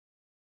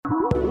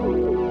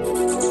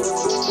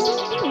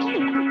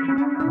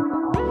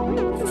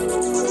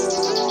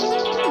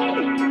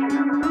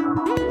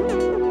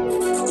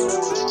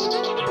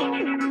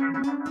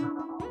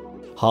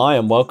Hi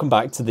and welcome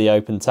back to the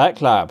Open Tech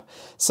Lab.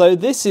 So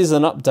this is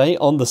an update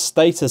on the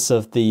status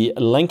of the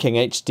linking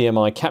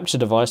HDMI capture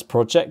device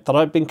project that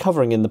I've been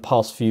covering in the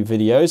past few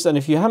videos, and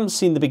if you haven't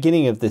seen the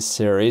beginning of this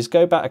series,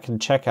 go back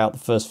and check out the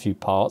first few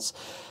parts.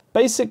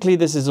 Basically,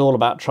 this is all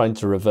about trying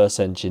to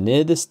reverse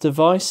engineer this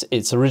device.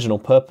 Its original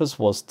purpose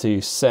was to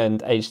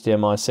send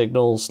HDMI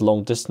signals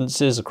long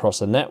distances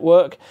across a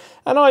network,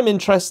 and I'm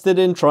interested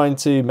in trying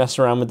to mess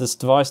around with this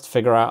device to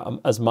figure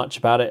out as much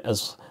about it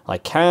as I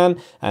can,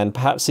 and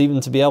perhaps even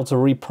to be able to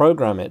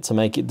reprogram it to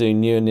make it do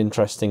new and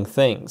interesting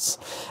things.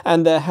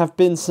 And there have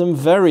been some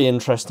very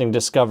interesting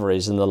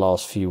discoveries in the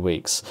last few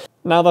weeks.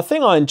 Now, the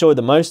thing I enjoy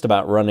the most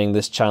about running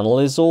this channel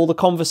is all the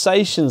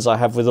conversations I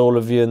have with all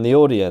of you in the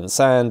audience,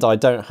 and I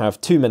don't have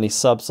too many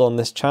subs on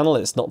this channel,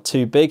 it's not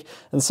too big,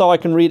 and so I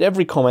can read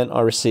every comment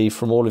I receive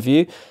from all of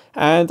you,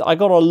 and I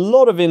got a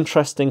lot of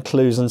interesting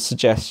clues and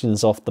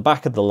suggestions off the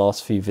back of the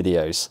last few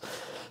videos.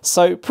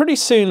 So pretty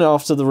soon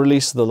after the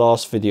release of the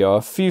last video,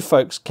 a few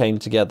folks came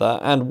together,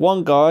 and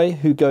one guy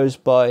who goes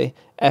by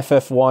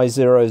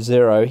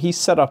FFY00, he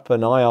set up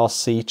an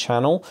IRC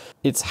channel.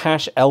 It's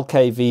hash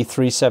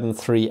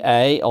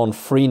LKV373 on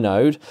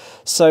Freenode.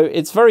 So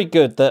it's very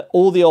good that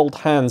all the old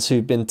hands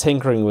who've been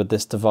tinkering with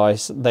this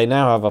device, they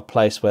now have a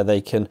place where they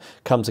can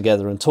come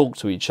together and talk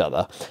to each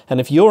other. And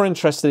if you're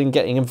interested in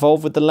getting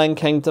involved with the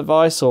Lenkeng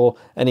device or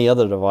any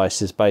other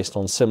devices based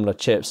on similar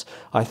chips,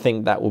 I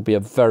think that will be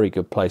a very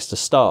good place to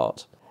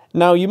start.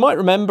 Now, you might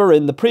remember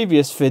in the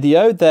previous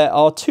video there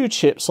are two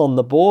chips on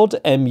the board,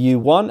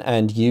 MU1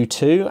 and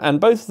U2, and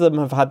both of them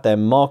have had their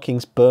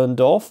markings burned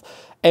off.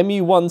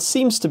 MU1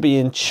 seems to be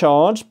in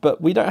charge,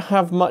 but we don't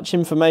have much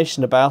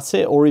information about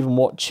it or even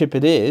what chip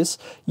it is.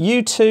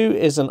 U2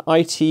 is an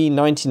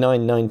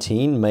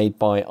IT9919 made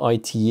by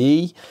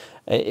ITE.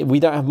 We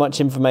don't have much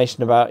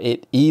information about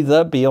it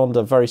either, beyond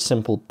a very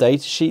simple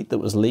datasheet that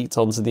was leaked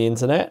onto the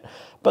internet.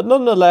 But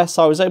nonetheless,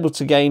 I was able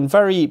to gain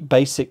very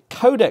basic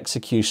code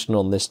execution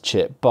on this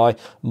chip by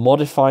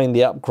modifying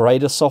the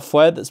upgrader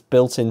software that's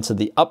built into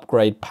the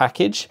upgrade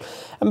package.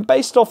 And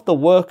based off the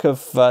work of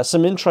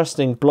some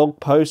interesting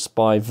blog posts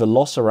by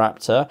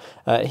Velociraptor,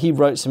 he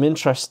wrote some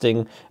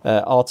interesting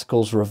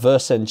articles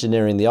reverse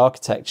engineering the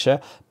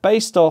architecture.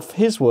 Based off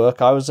his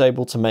work, I was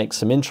able to make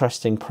some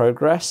interesting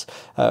progress,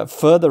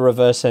 further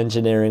reverse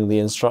engineering the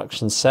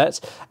instruction set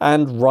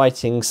and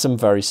writing some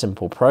very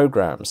simple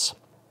programs.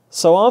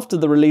 So after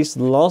the release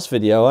of the last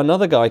video,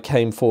 another guy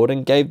came forward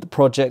and gave the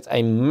project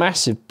a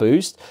massive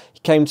boost. He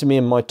came to me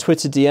in my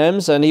Twitter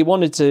DMs and he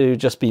wanted to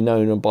just be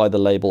known by the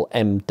label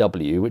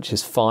MW, which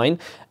is fine.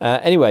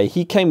 Anyway,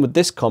 he came with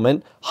this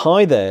comment: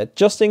 "Hi there,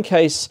 just in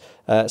case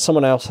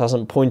someone else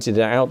hasn't pointed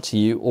it out to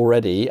you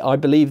already, I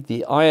believe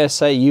the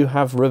ISA you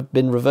have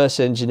been reverse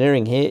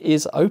engineering here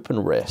is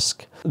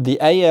OpenRISC. The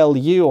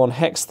ALU on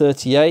Hex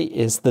 38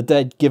 is the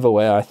dead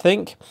giveaway, I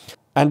think."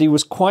 And he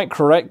was quite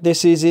correct.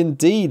 This is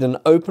indeed an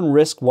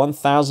OpenRISC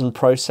 1000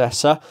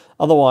 processor,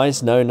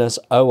 otherwise known as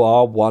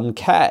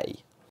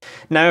OR1K.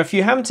 Now, if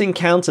you haven't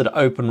encountered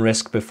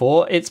OpenRISC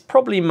before, it's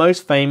probably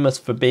most famous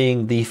for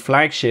being the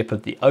flagship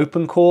of the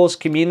OpenCores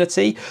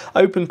community.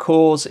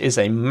 OpenCores is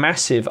a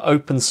massive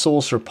open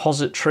source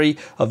repository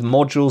of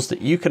modules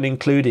that you can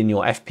include in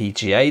your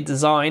FPGA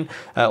design,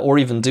 or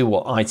even do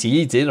what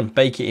ITE did and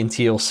bake it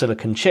into your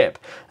silicon chip.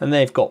 And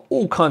they've got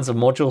all kinds of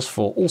modules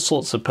for all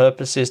sorts of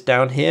purposes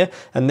down here,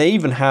 and they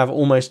even have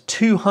almost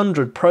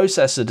 200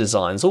 processor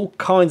designs, all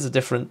kinds of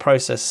different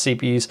processor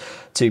CPUs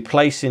to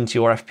place into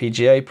your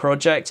FPGA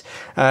project.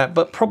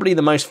 But probably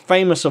the most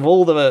famous of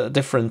all the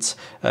different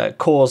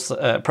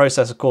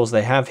processor cores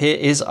they have here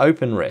is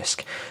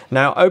OpenRISC.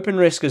 Now,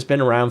 OpenRISC has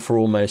been around for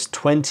almost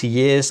 20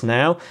 years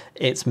now.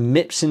 It's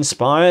MIPS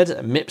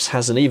inspired. MIPS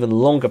has an even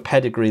longer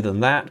pedigree than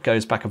that,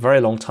 goes back a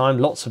very long time.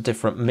 Lots of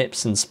different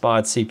MIPS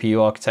inspired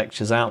CPU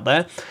architectures out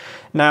there.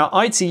 Now,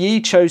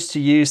 ITE chose to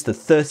use the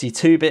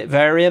 32-bit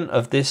variant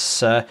of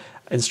this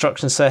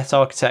instruction set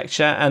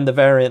architecture, and the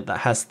variant that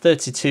has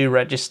 32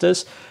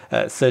 registers,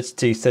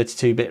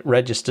 32-bit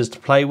registers to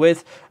play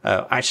with.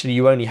 Actually,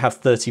 you only have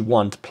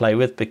 31 to play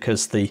with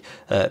because the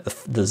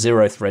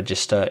 0th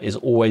register is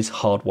always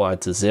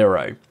hardwired to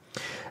 0.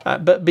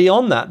 But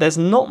beyond that, there's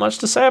not much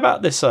to say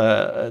about this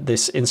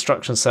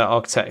instruction set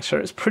architecture.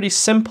 It's pretty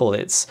simple.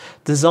 It's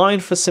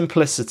designed for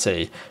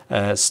simplicity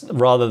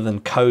rather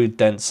than code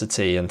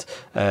density and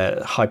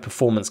high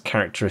performance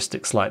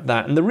characteristics like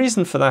that. And the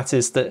reason for that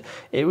is that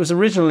it was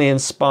originally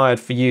inspired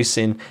for use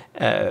in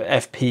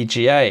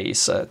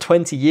FPGAs.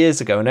 20 years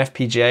ago, an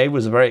FPGA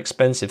was a very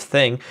expensive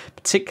thing.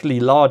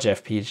 Particularly large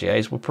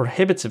FPGAs were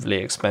prohibitively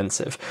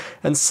expensive.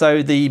 And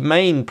so the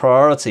main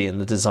priority in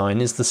the design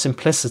is the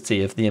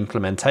simplicity of the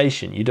implementation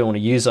implementation. You don't want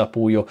to use up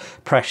all your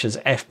precious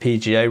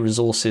FPGA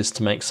resources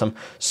to make some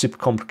super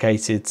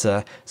complicated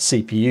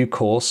CPU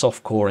core,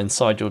 soft core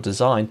inside your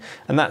design.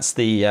 And that's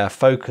the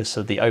focus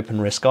of the open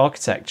RISC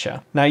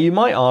architecture. Now you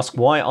might ask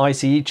why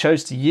ITE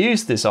chose to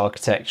use this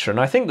architecture, and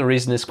I think the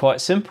reason is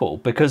quite simple,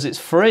 because it's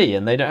free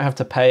and they don't have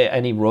to pay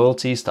any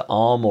royalties to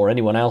ARM or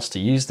anyone else to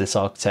use this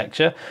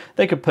architecture.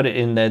 They could put it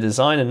in their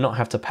design and not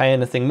have to pay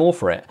anything more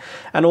for it.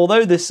 And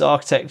although this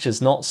architecture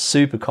is not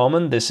super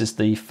common, this is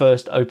the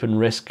first open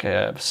RISC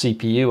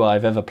CPU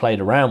I've ever played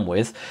around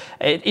with,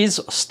 it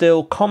is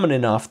still common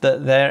enough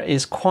that there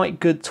is quite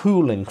good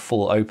tooling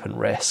for open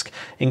RISC,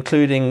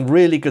 including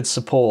really good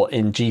support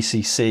in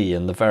GCC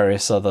and the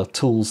various other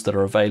tools that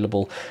are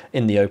available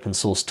in the open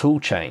source tool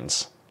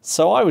chains.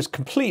 So I was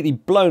completely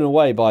blown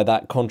away by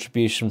that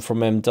contribution from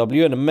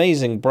MW, an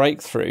amazing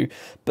breakthrough.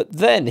 But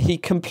then he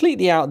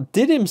completely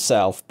outdid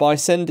himself by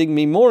sending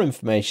me more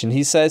information.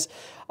 He says,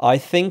 I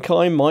think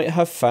I might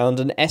have found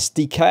an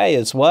SDK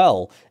as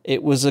well.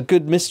 It was a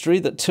good mystery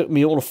that took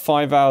me all of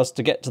 5 hours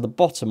to get to the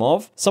bottom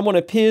of. Someone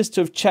appears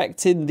to have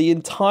checked in the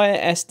entire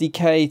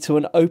SDK to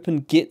an open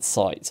Git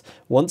site.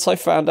 Once I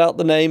found out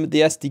the name of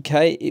the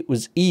SDK, it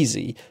was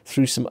easy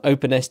through some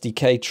open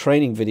SDK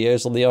training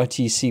videos on the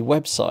ITC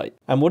website.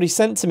 And what he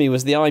sent to me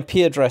was the IP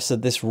address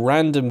of this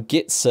random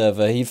Git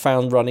server he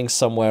found running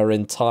somewhere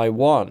in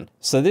Taiwan.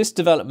 So this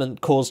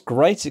development caused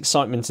great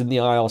excitement in the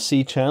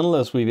IRC channel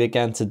as we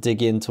began to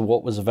dig into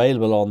what was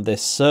available on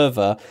this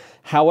server.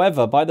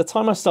 However, by the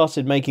time I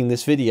started making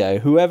this video,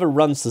 whoever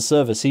runs the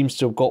server seems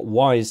to have got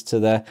wise to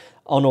their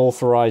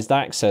unauthorized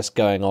access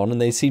going on,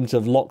 and they seem to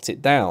have locked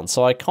it down.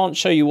 So I can't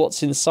show you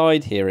what's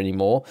inside here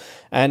anymore,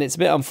 and it's a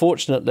bit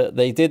unfortunate that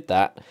they did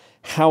that.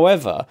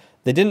 However,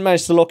 they didn't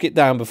manage to lock it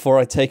down before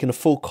I'd taken a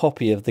full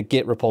copy of the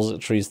Git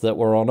repositories that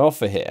were on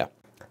offer here.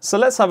 So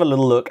let's have a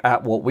little look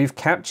at what we've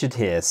captured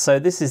here. So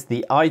this is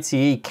the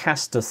ITE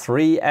Caster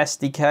 3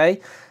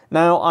 SDK.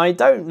 Now, I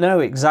don't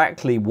know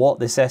exactly what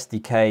this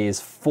SDK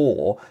is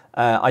for.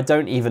 I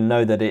don't even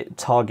know that it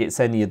targets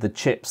any of the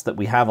chips that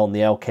we have on the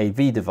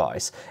LKV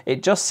device.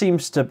 It just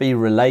seems to be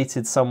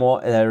related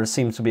somewhat. There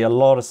seems to be a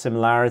lot of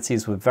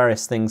similarities with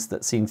various things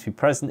that seem to be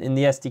present in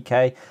the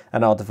SDK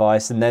and our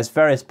device, and there's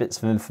various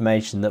bits of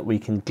information that we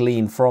can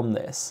glean from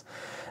this.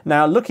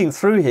 Now, looking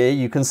through here,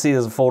 you can see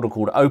there's a folder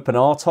called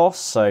OpenRTOS,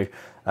 so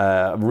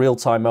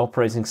real-time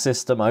operating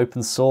system,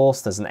 open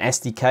source. There's an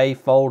SDK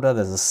folder,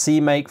 there's a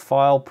CMake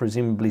file,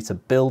 presumably to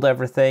build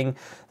everything.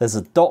 There's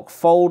a doc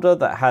folder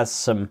that has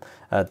some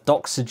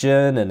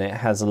Doxygen, and it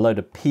has a load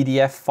of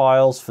PDF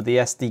files for the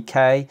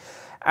SDK.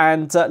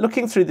 And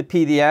looking through the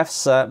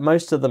PDFs,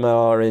 most of them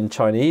are in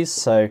Chinese,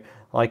 so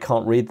I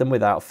can't read them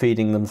without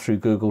feeding them through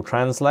Google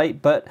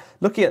Translate. But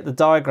looking at the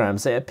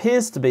diagrams, it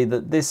appears to be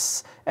that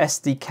this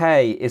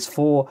SDK is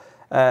for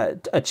a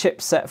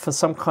chipset for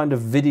some kind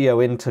of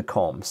video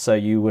intercom. So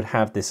you would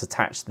have this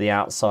attached to the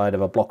outside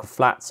of a block of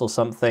flats or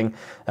something.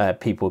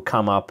 People would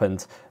come up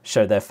and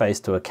show their face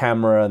to a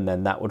camera, and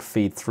then that would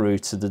feed through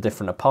to the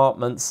different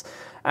apartments.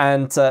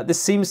 And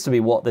this seems to be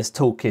what this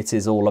toolkit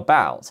is all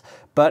about.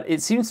 But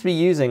it seems to be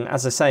using,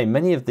 as I say,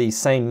 many of these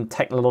same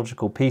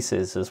technological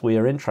pieces as we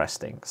are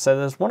interesting. So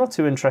there's one or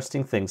two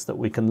interesting things that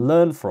we can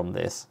learn from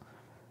this.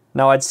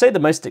 Now, I'd say the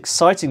most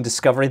exciting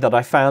discovery that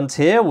I found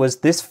here was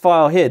this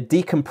file here,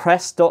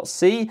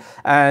 decompress.c,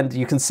 and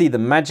you can see the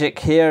magic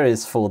here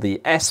is for the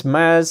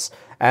SMAZ,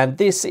 and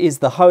this is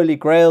the holy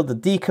grail, the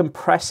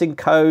decompressing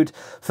code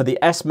for the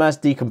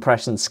SMAZ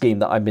decompression scheme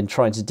that I've been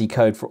trying to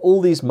decode for all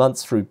these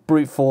months through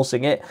brute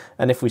forcing it.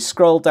 And if we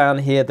scroll down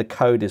here, the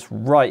code is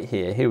right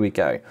here. Here we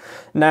go.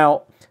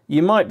 Now,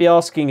 you might be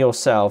asking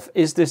yourself,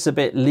 is this a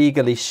bit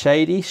legally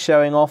shady,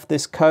 showing off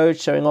this code,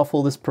 showing off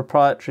all this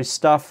proprietary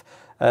stuff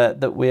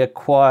that we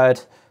acquired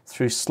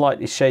through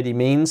slightly shady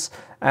means?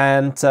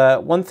 And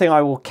one thing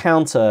I will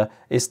counter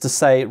is to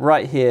say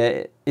right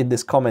here in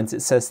this comment,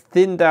 it says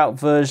thinned out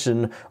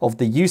version of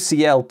the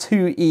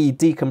UCL2E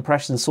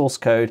decompression source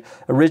code,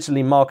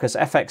 originally Marcus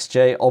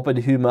FXJ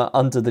Obenheimer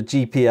under the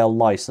GPL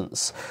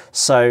license.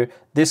 So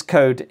this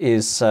code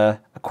is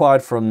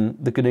acquired from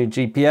the GNU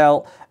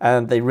GPL,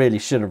 and they really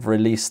should have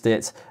released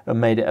it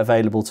and made it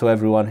available to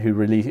everyone who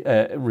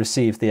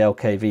received the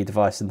LKV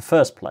device in the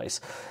first place.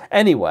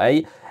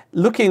 Anyway,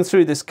 looking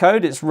through this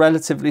code, it's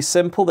relatively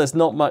simple. There's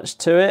not much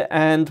to it,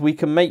 and we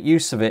can make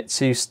use of it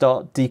to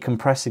start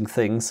decompressing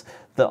things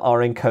that are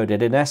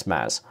encoded in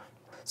SMAZ.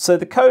 So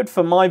the code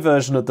for my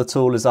version of the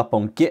tool is up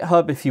on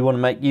GitHub if you want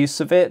to make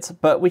use of it,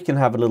 but we can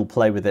have a little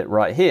play with it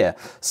right here.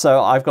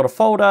 So I've got a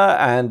folder,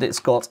 and it's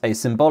got a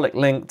symbolic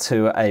link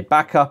to a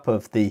backup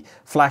of the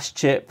flash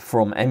chip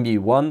from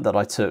MU1 that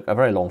I took a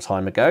very long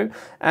time ago.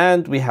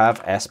 And we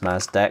have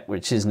SMAZ deck,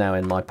 which is now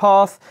in my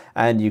path.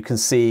 And you can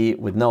see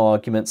with no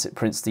arguments, it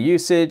prints the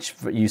usage.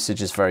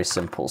 Usage is very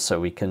simple. So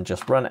we can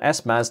just run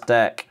SMAZ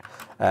deck,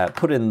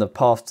 put in the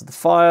path to the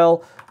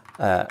file,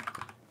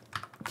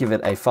 give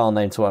it a file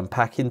name to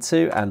unpack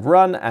into and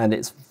run, and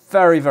it's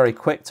very, very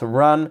quick to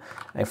run.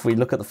 If we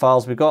look at the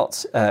files we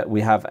got,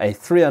 we have a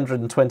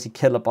 320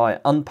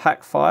 kilobyte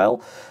unpack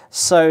file.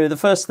 So the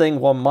first thing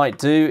one might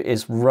do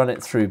is run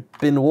it through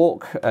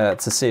binwalk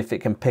to see if it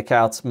can pick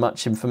out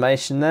much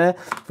information there.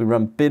 If we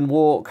run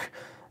binwalk,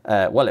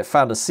 well, it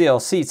found a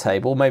CRC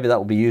table. Maybe that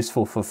will be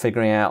useful for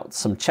figuring out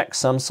some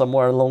checksum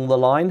somewhere along the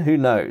line. Who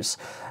knows?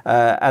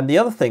 And the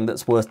other thing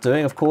that's worth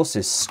doing, of course,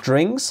 is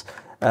strings.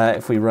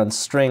 If we run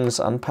strings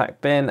unpack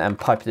bin and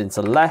pipe it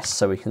into less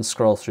so we can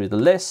scroll through the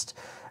list,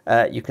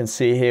 you can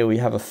see here we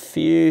have a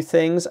few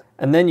things,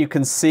 and then you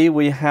can see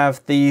we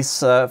have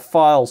these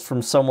files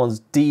from someone's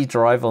D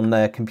drive on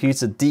their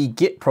computer, D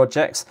Git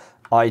projects,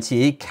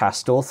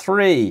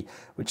 IT9919,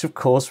 which of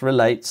course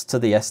relates to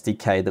the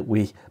SDK that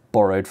we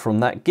borrowed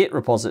from that Git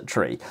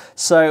repository.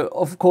 So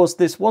of course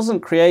this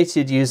wasn't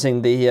created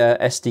using the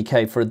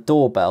SDK for a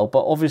doorbell,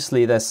 but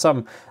obviously there's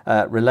some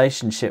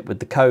relationship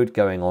with the code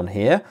going on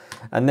here.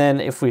 And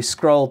then if we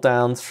scroll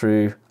down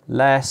through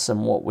less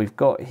and what we've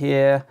got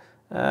here,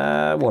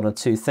 one or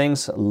two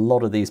things, a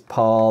lot of these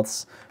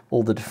paths,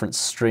 all the different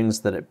strings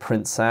that it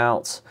prints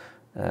out,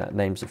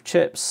 names of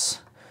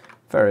chips,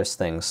 various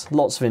things,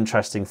 lots of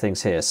interesting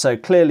things here. So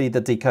clearly the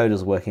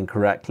decoder's working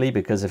correctly,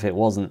 because if it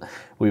wasn't,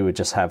 we would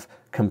just have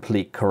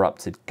complete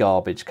corrupted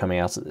garbage coming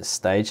out at this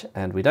stage,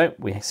 and we don't.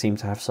 We seem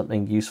to have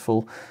something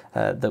useful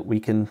that we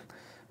can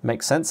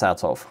make sense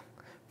out of.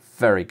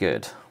 Very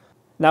good.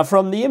 Now,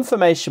 from the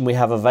information we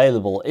have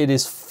available, it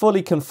is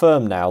fully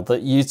confirmed now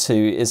that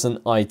U2 is an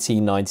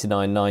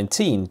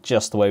IT9919,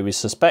 just the way we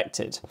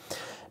suspected.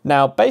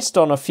 Now, based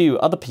on a few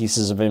other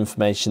pieces of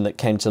information that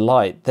came to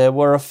light, there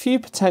were a few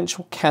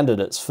potential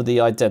candidates for the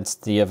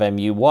identity of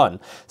MU1.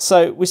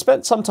 So we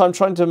spent some time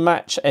trying to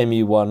match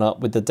MU1 up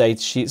with the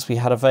datasheets we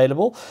had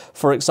available.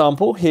 For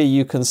example, here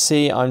you can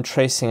see I'm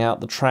tracing out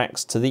the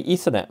tracks to the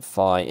Ethernet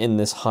PHY in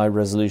this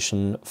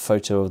high-resolution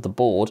photo of the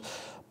board.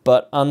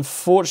 But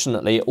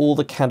unfortunately, all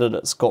the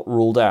candidates got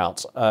ruled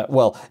out.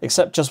 Well,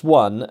 except just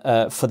one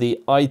for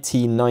the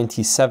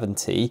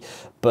IT9070.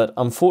 But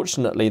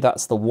unfortunately,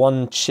 that's the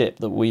one chip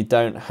that we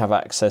don't have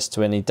access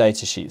to any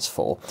datasheets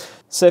for.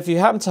 So if you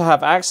happen to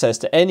have access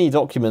to any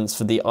documents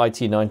for the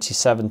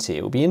IT9070,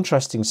 it will be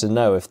interesting to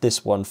know if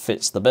this one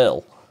fits the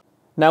bill.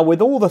 Now,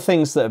 with all the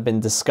things that have been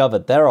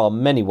discovered, there are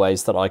many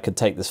ways that I could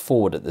take this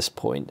forward at this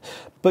point.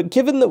 But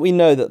given that we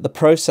know that the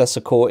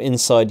processor core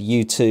inside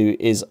U2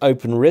 is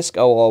OpenRISC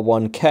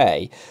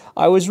OR1K,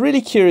 I was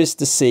really curious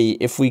to see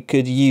if we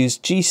could use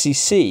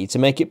GCC to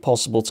make it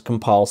possible to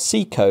compile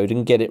C code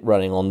and get it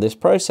running on this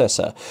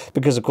processor.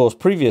 Because of course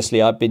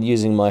previously I've been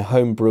using my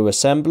homebrew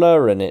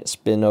assembler and it's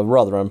been a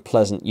rather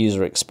unpleasant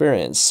user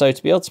experience. So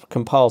to be able to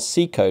compile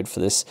C code for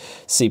this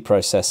C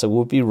processor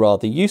would be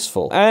rather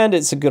useful. And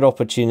it's a good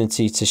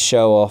opportunity to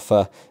show off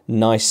a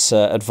nice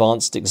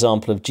advanced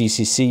example of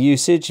GCC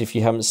usage if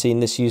you haven't seen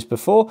this used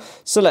before.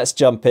 So let's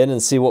jump in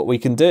and see what we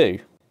can do.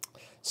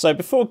 So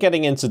before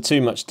getting into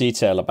too much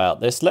detail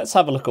about this, let's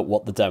have a look at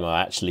what the demo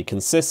actually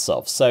consists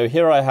of. So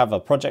here I have a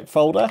project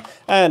folder,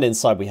 and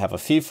inside we have a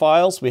few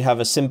files. We have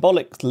a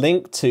symbolic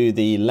link to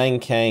the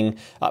Lenkeng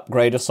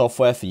upgrader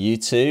software for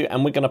U2,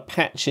 and we're going to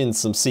patch in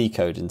some C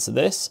code into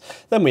this.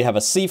 Then we have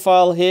a C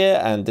file here,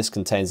 and this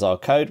contains our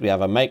code. We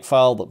have a make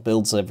file that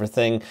builds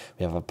everything.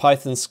 We have a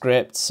Python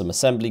script, some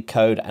assembly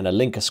code, and a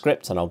linker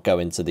script, and I'll go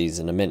into these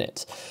in a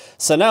minute.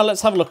 So now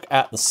let's have a look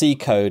at the C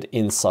code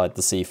inside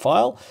the C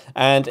file.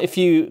 And if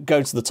you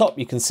go to the top,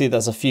 you can see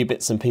there's a few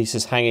bits and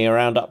pieces hanging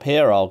around up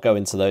here. I'll go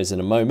into those in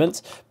a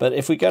moment. But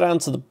if we go down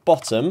to the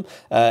bottom,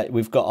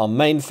 we've got our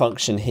main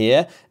function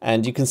here,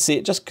 and you can see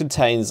it just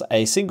contains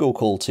a single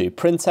call to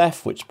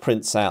printf, which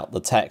prints out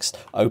the text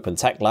Open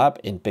Tech Lab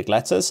in big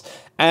letters.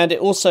 And it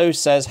also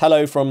says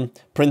hello from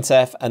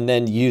printf, and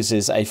then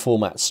uses a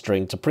format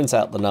string to print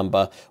out the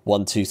number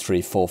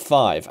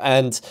 12345.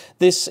 And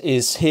this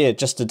is here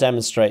just to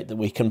demonstrate that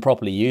we can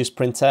properly use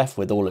printf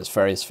with all its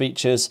various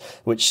features,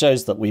 which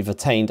shows that we've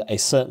attained a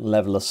certain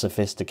level of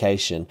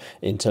sophistication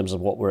in terms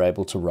of what we're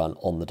able to run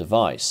on the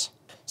device.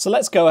 So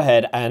let's go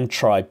ahead and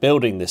try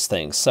building this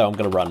thing. So I'm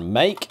going to run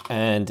make,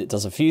 and it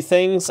does a few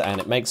things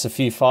and it makes a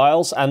few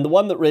files. And the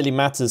one that really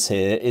matters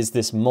here is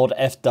this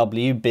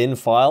modfw bin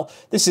file.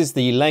 This is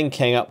the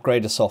Lenkeng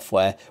upgrader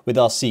software with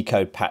our C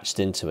code patched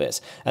into it.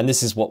 And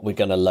this is what we're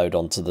going to load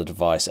onto the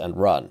device and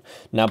run.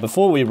 Now,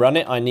 before we run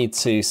it, I need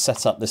to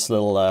set up this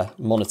little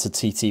monitor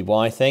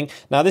TTY thing.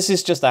 Now, this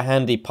is just a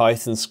handy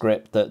Python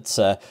script that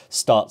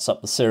starts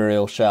up the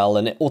serial shell,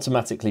 and it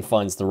automatically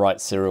finds the right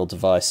serial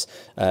device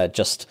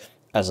just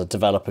as a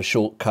developer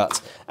shortcut.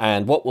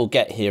 And what we'll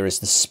get here is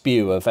the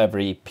spew of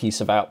every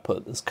piece of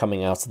output that's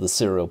coming out of the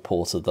serial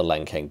port of the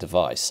Lenkeng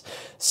device.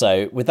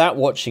 So without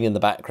watching in the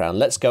background,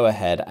 let's go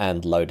ahead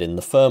and load in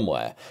the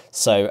firmware.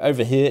 So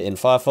over here in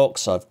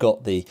Firefox, I've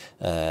got the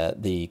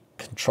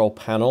control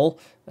panel.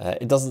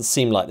 It doesn't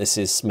seem like this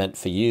is meant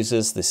for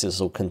users. This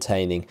is all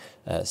containing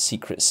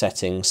secret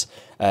settings.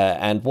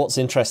 And what's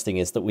interesting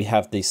is that we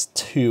have these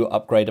two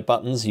upgrader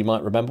buttons. You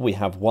might remember we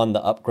have one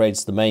that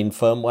upgrades the main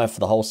firmware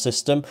for the whole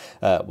system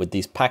with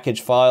these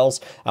package files,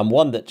 and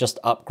one that just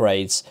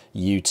upgrades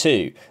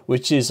U2,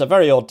 which is a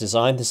very odd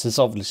design. This is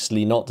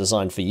obviously not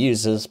designed for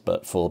users,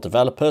 but for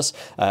developers.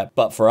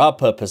 But for our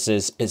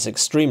purposes, it's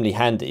extremely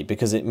handy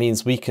because it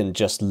means we can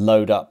just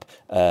load up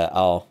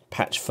our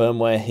patch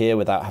firmware here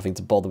without having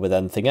to bother with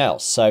anything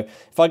else. So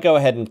if I go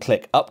ahead and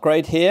click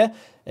upgrade here,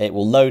 it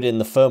will load in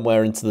the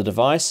firmware into the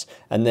device,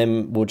 and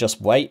then we'll just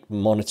wait,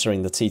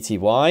 monitoring the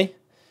TTY,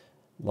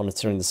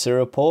 monitoring the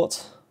serial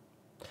port.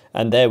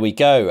 And there we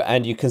go.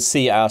 And you can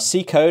see our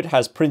C code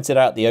has printed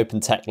out the Open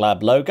Tech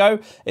Lab logo.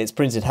 It's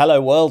printed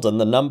hello world and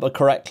the number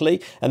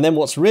correctly. And then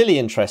what's really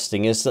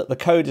interesting is that the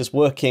code is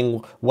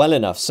working well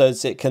enough so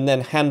that it can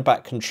then hand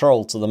back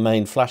control to the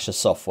main Flasher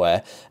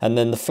software. And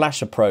then the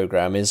Flasher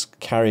program is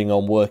carrying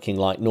on working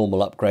like normal,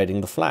 upgrading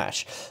the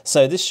Flash.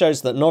 So this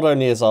shows that not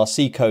only is our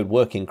C code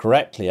working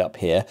correctly up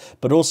here,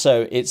 but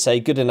also it's a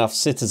good enough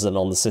citizen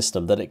on the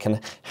system that it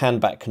can hand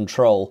back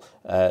control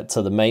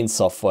to the main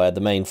software,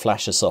 the main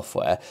Flasher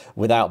software,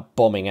 without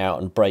bombing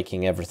out and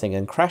breaking everything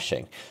and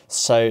crashing.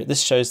 So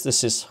this shows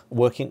this is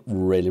working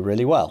really,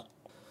 really well.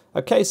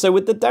 Okay, so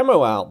with the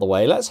demo out the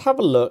way, let's have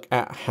a look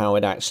at how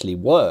it actually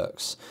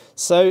works.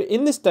 So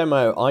in this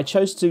demo, I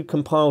chose to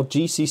compile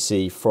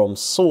GCC from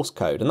source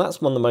code, and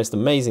that's one of the most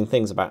amazing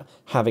things about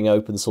having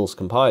open source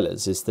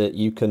compilers, is that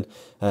you can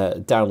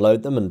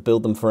download them and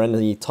build them for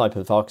any type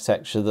of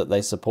architecture that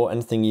they support,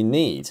 anything you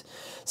need.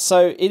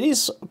 So it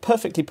is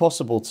perfectly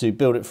possible to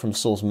build it from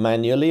source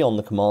manually on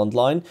the command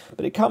line,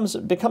 but it becomes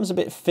a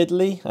bit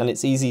fiddly and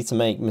it's easy to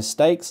make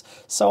mistakes.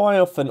 So I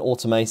often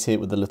automate it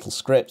with a little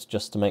script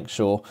just to make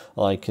sure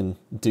I can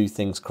do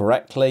things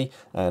correctly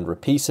and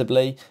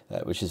repeatably,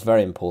 which is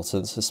very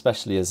important,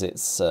 especially as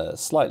it's a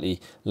slightly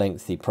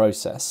lengthy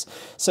process.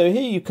 So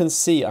here you can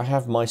see I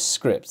have my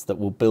script that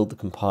will build the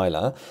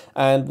compiler,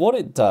 and what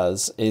it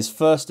does is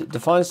first it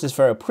defines this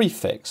variable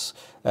prefix.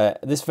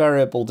 This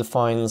variable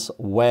defines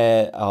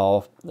where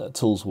our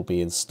tools will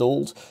be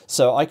installed.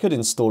 So I could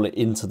install it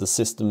into the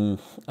system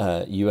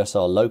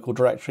USR local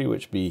directory,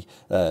 which would be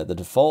the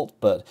default.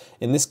 But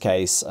in this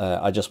case,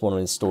 I just want to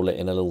install it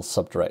in a little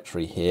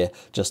subdirectory here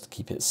just to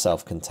keep it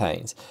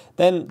self-contained.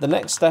 Then the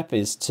next step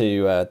is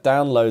to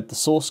download the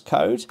source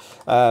code.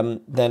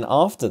 Then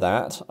after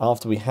that,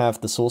 after we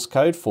have the source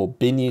code for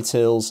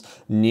binutils,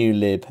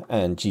 newlib,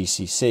 and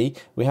GCC,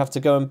 we have to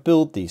go and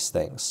build these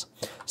things.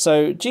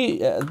 So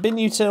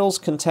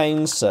binutils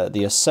contains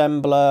the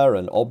assembler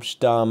and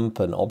objdump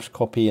and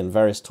objcopy and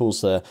various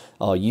tools that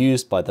are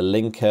used by the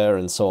linker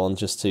and so on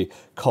just to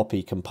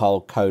copy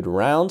compiled code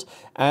around.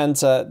 And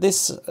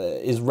this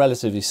is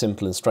relatively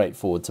simple and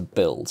straightforward to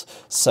build.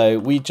 So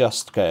we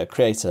just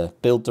create a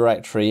build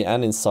directory,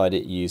 and inside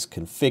it use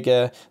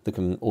configure, the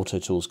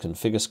AutoTools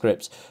configure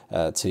script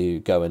to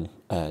go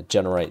and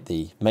generate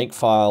the make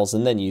files,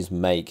 and then use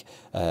make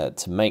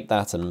to make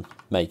that and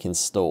make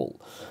install.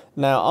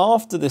 Now,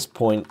 after this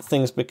point,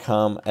 things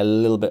become a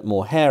little bit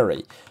more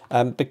hairy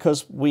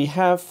because we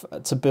have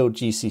to build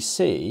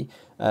GCC,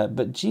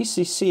 but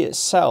GCC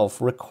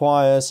itself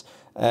requires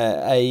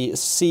a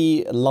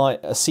C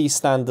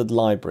standard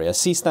library. A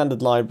C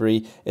standard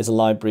library is a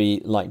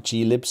library like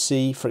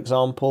glibc, for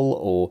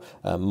example,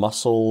 or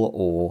muscle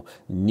or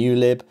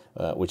newlib,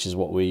 which is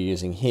what we're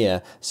using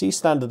here. C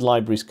standard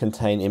libraries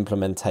contain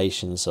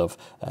implementations of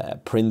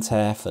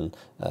printf and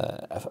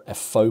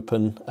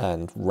fopen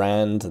and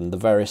rand and the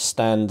various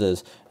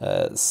standard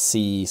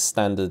C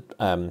standard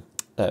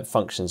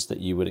functions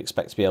that you would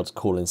expect to be able to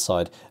call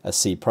inside a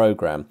C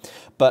program.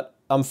 But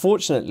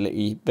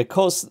unfortunately,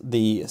 because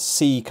the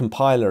C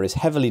compiler is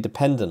heavily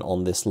dependent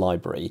on this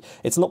library,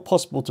 it's not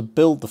possible to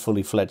build the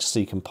fully fledged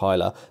C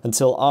compiler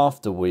until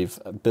after we've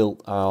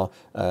built our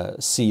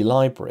C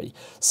library.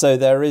 So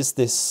there is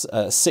this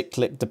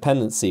cyclic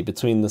dependency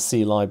between the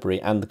C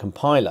library and the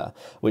compiler,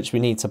 which we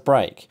need to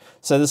break.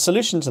 So the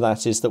solution to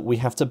that is that we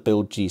have to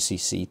build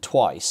GCC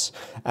twice.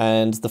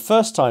 And the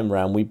first time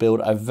round, we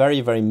build a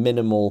very, very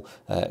minimal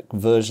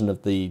version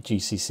of the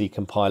GCC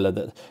compiler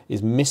that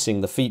is missing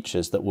the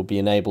features that will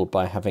be enabled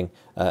by having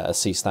a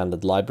C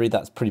standard library.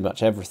 That's pretty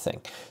much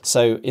everything.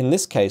 So in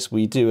this case,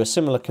 we do a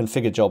similar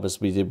configure job as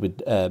we did with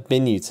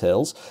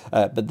binutils,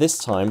 but this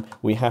time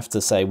we have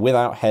to say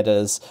without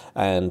headers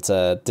and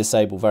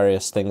disable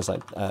various things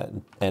like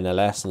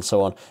NLS and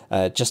so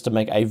on, just to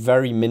make a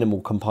very minimal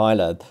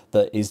compiler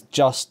that is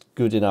just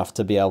good enough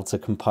to be able to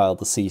compile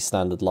the C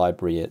standard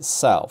library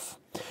itself.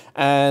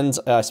 And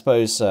I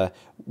suppose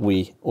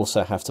we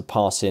also have to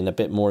pass in a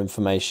bit more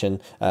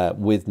information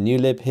with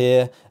newlib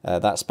here.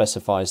 That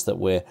specifies that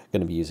we're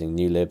going to be using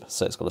newlib,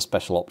 so it's got a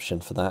special option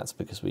for that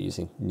because we're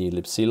using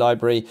newlib C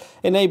library.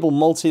 Enable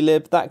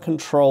multilib, that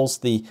controls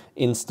the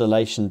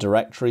installation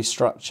directory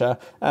structure,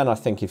 and I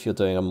think if you're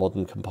doing a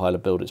modern compiler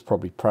build, it's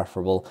probably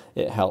preferable.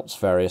 It helps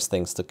various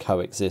things to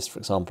coexist. For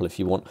example, if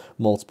you want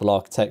multiple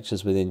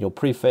architectures within your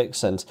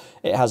prefix, and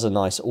it has a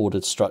nice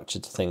ordered structure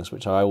to things,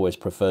 which I always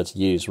prefer to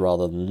use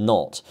rather than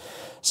not.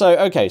 So,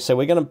 okay, so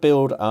we're going to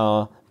build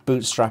our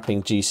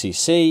bootstrapping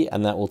GCC,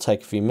 and that will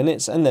take a few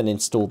minutes, and then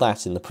install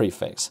that in the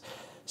prefix.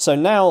 So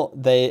now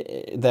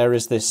there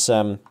is this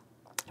bootstrapping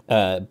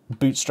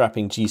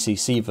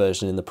GCC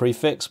version in the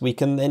prefix. We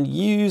can then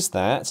use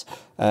that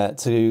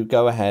to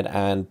go ahead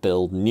and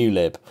build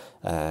newlib,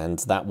 and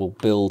that will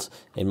build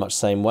in much the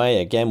same way.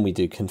 Again, we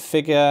do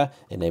configure,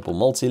 enable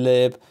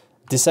multilib,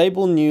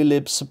 disable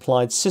newlib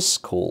supplied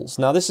syscalls.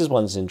 Now this is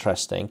one's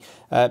interesting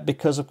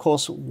because of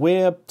course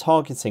we're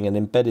targeting an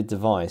embedded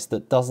device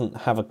that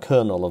doesn't have a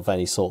kernel of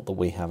any sort that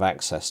we have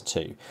access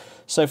to.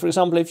 So for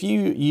example, if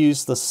you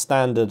use the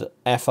standard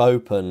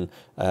fopen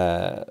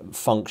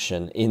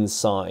function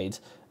inside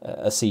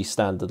a C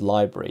standard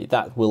library,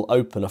 that will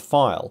open a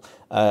file.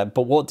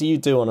 But what do you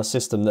do on a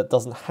system that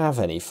doesn't have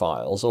any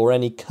files or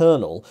any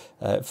kernel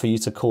for you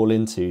to call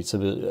into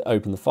to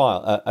open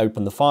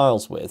the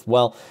files with?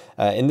 Well,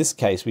 in this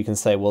case, we can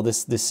say, well,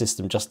 this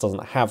system just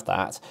doesn't have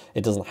that.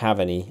 It doesn't have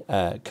any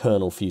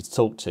kernel for you to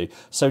talk to.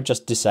 So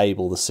just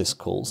disable the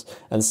syscalls.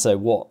 And so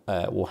what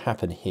will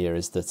happen here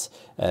is that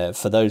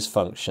for those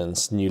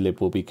functions,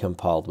 newlib will be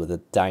compiled with a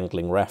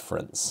dangling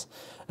reference.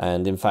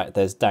 And in fact,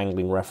 there's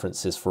dangling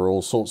references for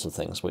all sorts of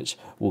things, which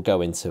we'll go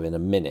into in a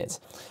minute.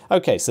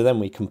 Okay, so then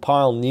we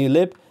compile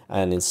newlib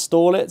and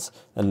install it,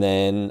 and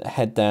then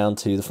head down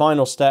to the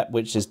final step,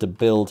 which is to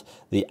build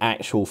the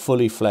actual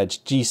fully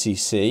fledged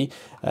GCC.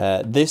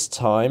 This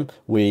time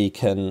we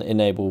can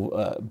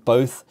enable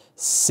both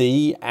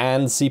C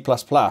and C++.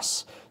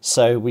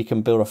 So we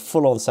can build a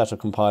full-on set of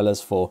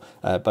compilers for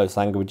both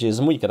languages,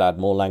 and we could add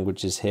more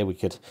languages here. We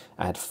could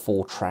add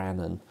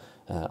Fortran and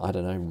I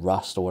don't know,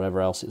 Rust or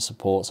whatever else it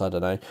supports, I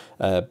don't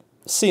know.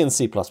 C and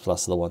C++ are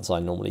the ones I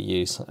normally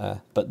use,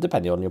 but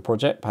depending on your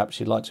project, perhaps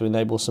you'd like to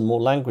enable some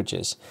more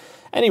languages.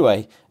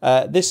 Anyway,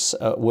 this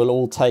will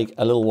all take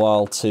a little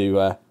while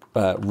to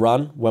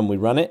run when we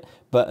run it,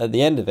 but at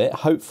the end of it,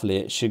 hopefully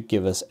it should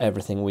give us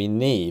everything we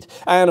need.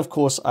 And of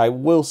course, I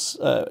will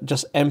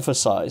just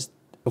emphasize,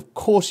 of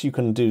course you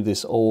can do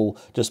this all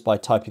just by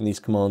typing these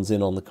commands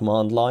in on the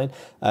command line,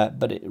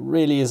 but it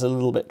really is a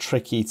little bit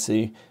tricky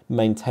to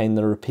maintain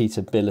the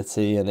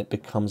repeatability, and it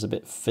becomes a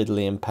bit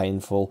fiddly and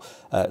painful.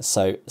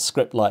 So a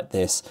script like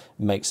this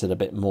makes it a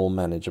bit more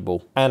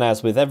manageable. And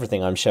as with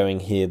everything I'm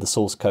showing here, the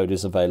source code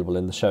is available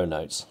in the show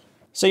notes.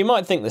 So you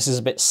might think this is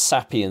a bit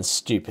sappy and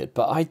stupid,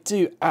 but I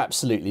do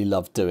absolutely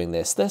love doing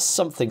this. There's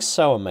something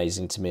so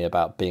amazing to me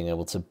about being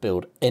able to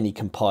build any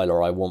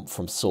compiler I want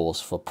from source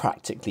for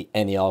practically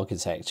any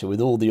architecture with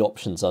all the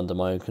options under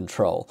my own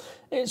control.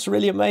 It's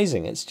really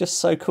amazing. It's just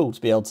so cool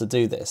to be able to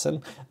do this,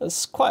 and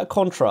it's quite a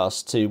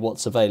contrast to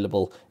what's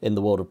available in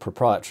the world of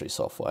proprietary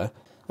software.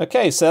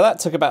 Okay, so that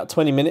took about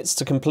 20 minutes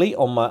to complete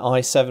on my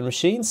i7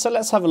 machine, so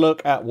let's have a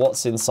look at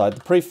what's inside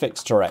the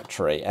prefix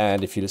directory.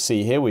 And if you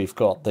see here, we've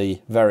got the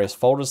various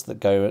folders that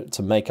go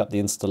to make up the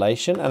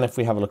installation, and if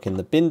we have a look in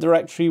the bin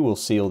directory, we'll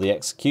see all the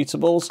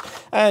executables,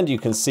 and you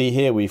can see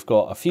here we've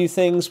got a few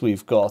things.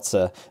 We've got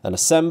an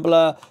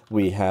assembler,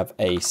 we have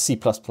a C++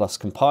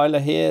 compiler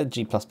here,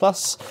 G++,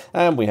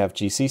 and we have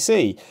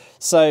GCC.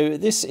 So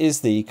this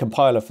is the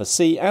compiler for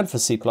C and for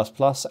C++,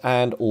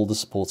 and all the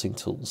supporting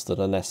tools that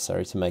are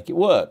necessary to make it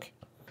work.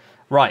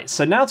 Right,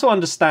 so now to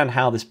understand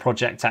how this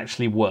project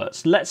actually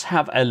works, let's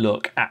have a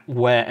look at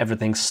where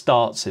everything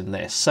starts in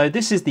this. So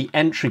this is the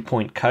entry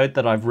point code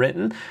that I've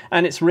written,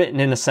 and it's written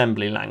in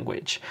assembly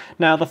language.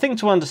 Now the thing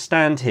to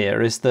understand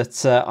here is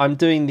that I'm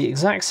doing the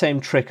exact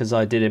same trick as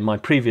I did in my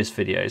previous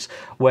videos,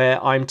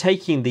 where I'm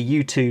taking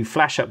the U2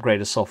 flash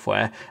upgrader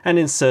software and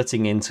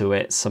inserting into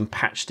it some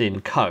patched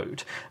in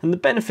code. And the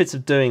benefit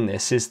of doing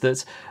this is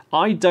that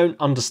I don't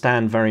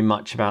understand very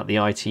much about the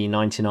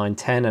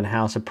IT9919 and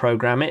how to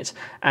program it,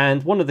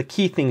 and one of the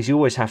key things you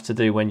always have to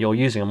do when you're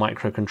using a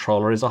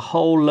microcontroller is a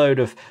whole load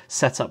of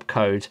setup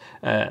code,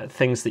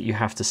 things that you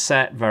have to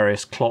set,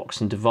 various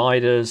clocks and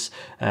dividers,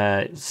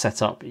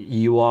 set up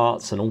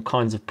UARTs and all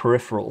kinds of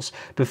peripherals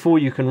before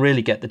you can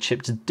really get the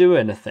chip to do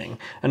anything.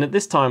 And at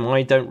this time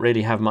I don't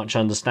really have much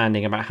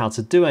understanding about how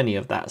to do any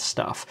of that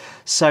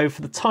stuff. So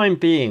for the time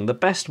being, the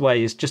best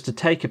way is just to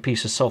take a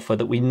piece of software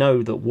that we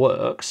know that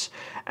works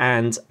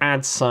and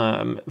add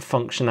some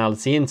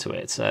functionality into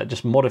it,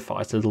 just modify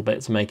it a little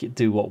bit to make it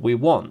do what we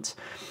want.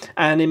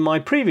 And in my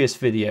previous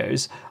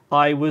videos,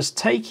 I was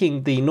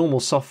taking the normal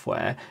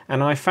software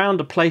and I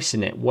found a place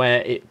in it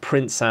where it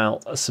prints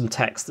out some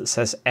text that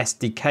says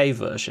SDK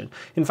version.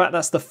 In fact,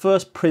 that's the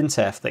first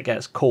printf that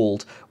gets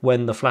called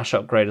when the flash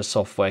upgrader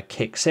software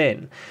kicks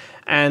in.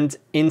 And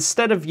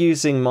instead of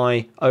using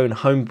my own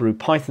homebrew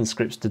Python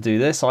scripts to do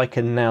this, I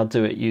can now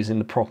do it using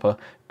the proper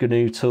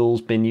GNU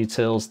tools,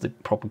 binutils, the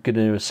proper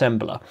GNU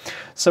assembler.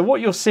 So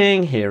what you're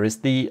seeing here is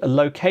the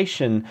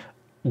location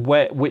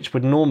which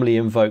would normally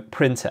invoke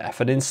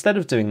printf, and instead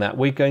of doing that,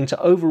 we're going to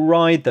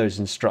override those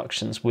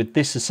instructions with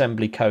this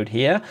assembly code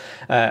here,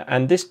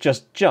 and this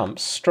just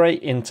jumps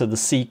straight into the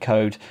C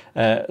code,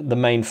 the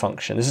main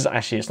function. This is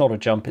actually, it's not a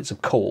jump, it's a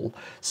call.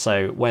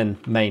 So when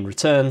main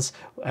returns,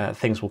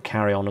 things will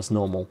carry on as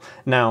normal.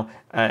 Now,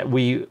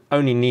 we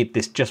only need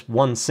this just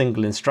one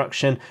single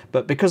instruction,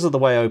 but because of the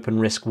way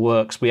OpenRISC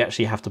works, we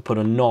actually have to put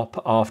a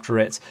NOP after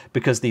it,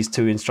 because these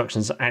two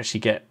instructions actually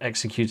get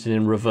executed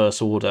in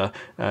reverse order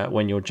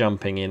when you're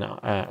jumping in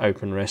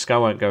OpenRISC. I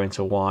won't go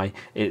into why.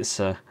 It's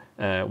a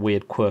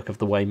weird quirk of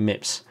the way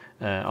MIPS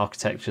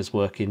architectures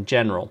work in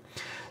general.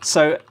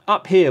 So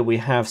up here we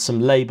have some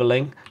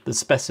labeling that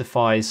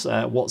specifies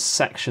what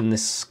section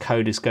this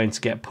code is going to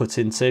get put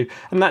into,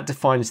 and that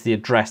defines the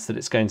address that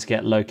it's going to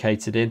get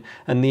located in,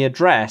 and the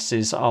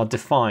addresses are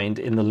defined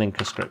in the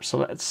linker script. So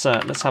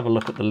let's have a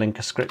look at the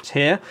linker script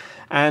here,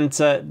 and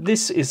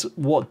this is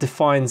what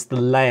defines the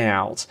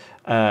layout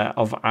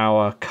of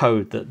our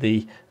code that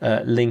the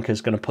linker is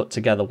going to put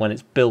together when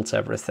it's built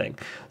everything.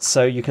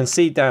 So you can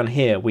see down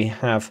here we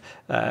have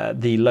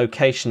the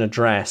location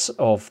address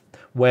of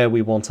where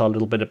we want our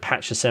little bit of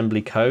patch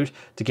assembly code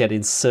to get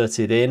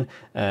inserted in.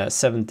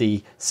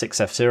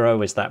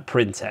 7D6F0 is that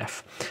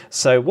printf.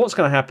 So what's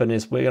going to happen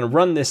is we're going to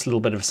run this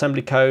little bit of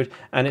assembly code,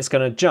 and it's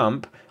going to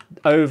jump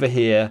over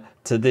here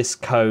to this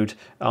code.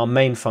 Our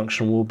main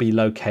function will be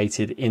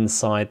located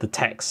inside the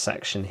text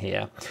section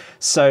here.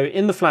 So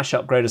in the Flash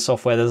Upgrader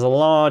software, there's a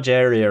large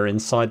area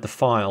inside the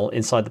file,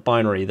 inside the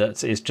binary,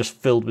 that is just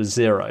filled with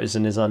zeros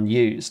and is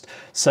unused.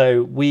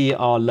 So we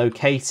are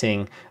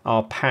locating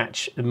our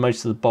patch,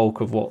 most of the bulk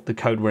of what the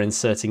code we're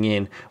inserting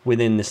in,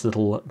 within this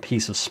little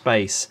piece of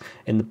space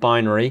in the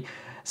binary.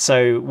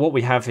 So what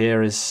we have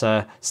here is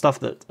stuff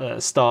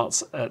that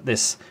starts at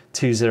this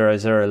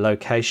 200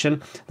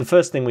 location. The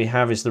first thing we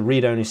have is the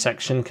read-only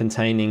section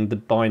containing the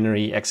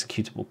binary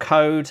executable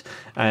code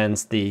and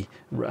the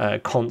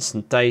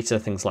constant data,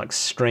 things like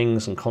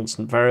strings and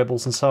constant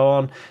variables and so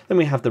on. Then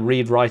we have the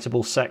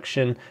read-writable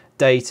section.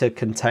 Data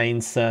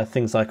contains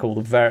things like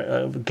all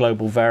the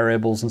global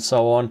variables and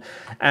so on.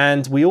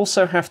 And we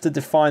also have to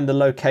define the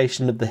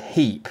location of the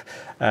heap.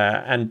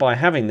 And by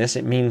having this,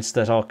 it means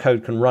that our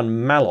code can run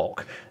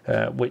malloc,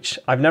 which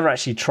I've never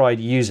actually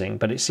tried using,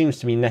 but it seems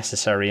to be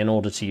necessary in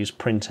order to use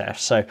printf.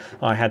 So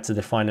I had to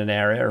define an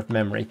area of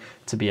memory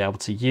to be able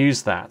to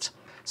use that.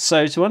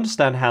 So to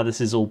understand how this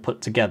is all put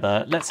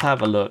together, let's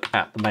have a look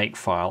at the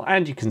makefile,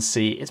 and you can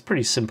see it's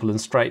pretty simple and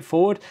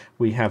straightforward.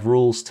 We have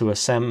rules to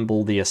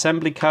assemble the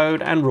assembly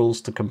code and rules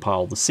to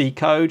compile the C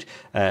code.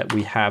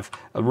 We have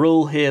a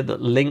rule here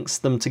that links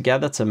them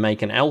together to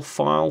make an ELF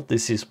file.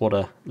 This is what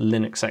a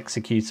Linux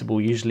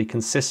executable usually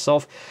consists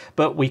of,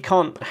 but we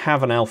can't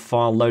have an ELF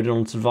file loaded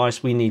onto the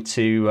device. We need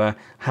to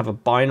have a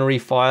binary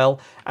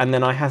file, and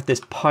then I have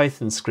this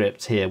Python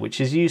script here,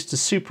 which is used to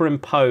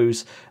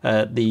superimpose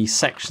the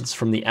sections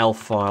from the ELF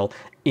file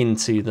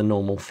into the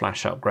normal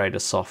Flash Upgrader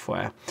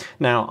software.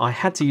 Now, I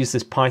had to use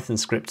this Python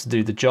script to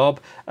do the job.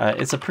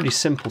 It's a pretty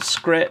simple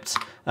script,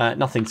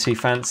 nothing too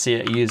fancy.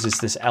 It uses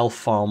this ELF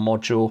file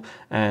module,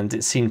 and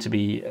it seemed to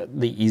be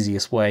the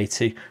easiest way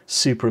to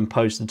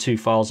superimpose the two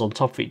files on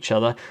top of each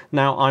other.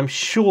 Now, I'm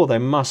sure there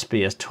must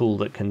be a tool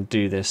that can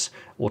do this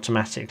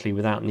automatically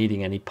without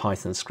needing any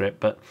Python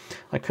script, but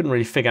I couldn't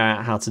really figure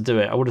out how to do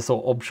it. I would have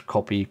thought Object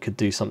Copy could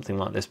do something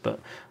like this, but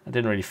I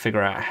didn't really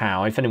figure out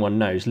how. If anyone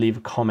knows, leave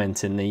a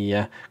comment in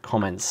the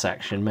comments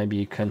section. Maybe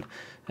you can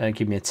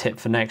give me a tip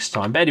for next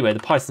time. But anyway, the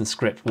Python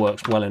script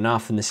works well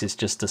enough, and this is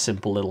just a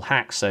simple little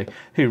hack, so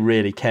who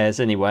really cares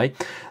anyway?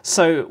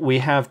 So we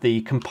have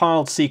the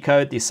compiled C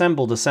code, the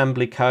assembled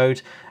assembly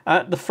code.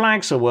 The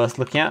flags are worth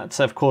looking at.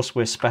 So of course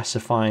we're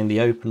specifying the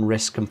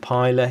OpenRISC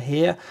compiler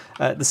here.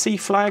 The C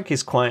flag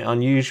is quite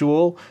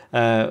unusual.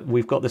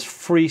 We've got this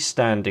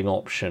freestanding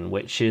option,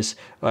 which is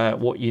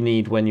what you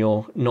need when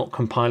you're not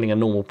compiling a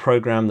normal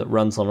program that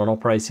runs on an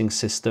operating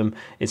system.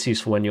 It's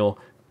useful when you're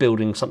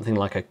building something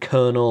like a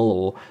kernel,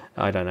 or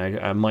I don't know,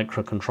 a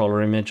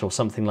microcontroller image or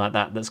something like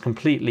that, that's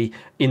completely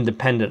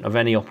independent of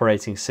any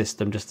operating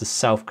system, just a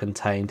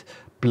self-contained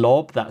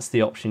blob. That's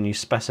the option you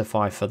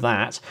specify for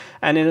that.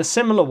 And in a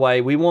similar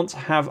way, we want to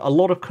have a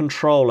lot of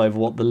control over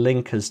what the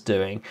linker's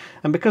doing,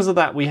 and because of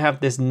that we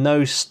have this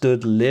no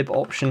stud lib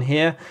option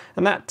here,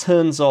 and that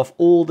turns off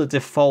all the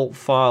default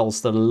files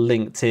that are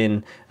linked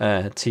in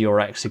to your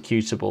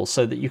executable,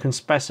 so that you can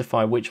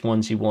specify which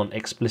ones you want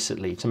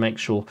explicitly to make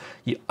sure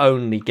you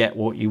only get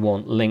what you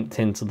want linked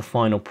into the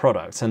final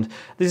product. And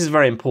this is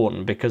very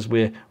important because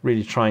we're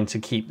really trying to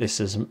keep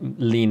this as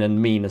lean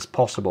and mean as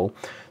possible.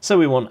 So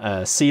we want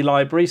a C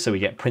library, so we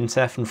get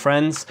printf and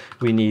friends.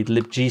 We need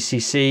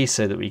libgcc,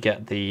 so that we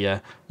get the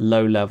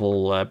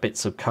low-level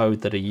bits of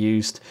code that are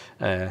used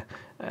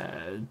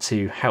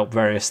to help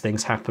various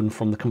things happen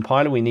from the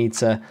compiler. We need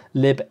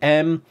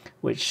libm,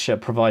 which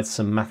provides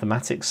some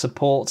mathematics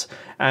support,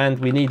 and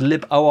we need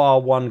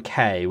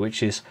libor1k,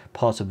 which is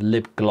part of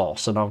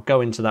libgloss, and I'll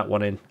go into that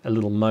one in a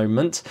little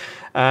moment.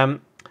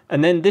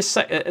 And then this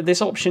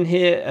option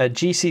here,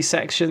 GC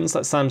sections,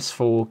 that stands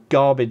for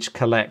garbage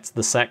collect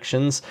the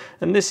sections.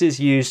 And this is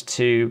used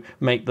to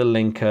make the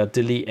linker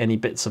delete any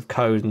bits of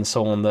code and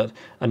so on that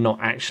are not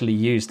actually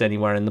used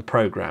anywhere in the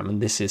program.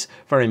 And this is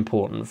very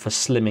important for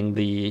slimming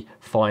the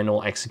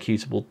final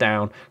executable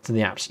down to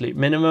the absolute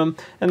minimum.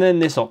 And then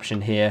this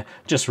option here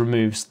just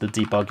removes the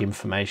debug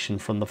information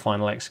from the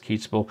final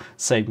executable,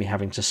 save me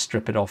having to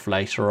strip it off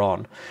later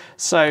on.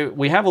 So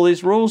we have all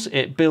these rules.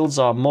 It builds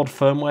our mod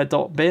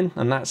firmware.bin,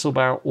 and that's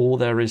about all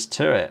there is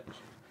to it.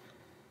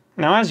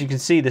 Now, as you can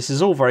see, this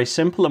is all very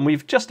simple, and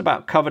we've just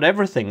about covered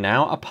everything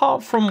now,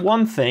 apart from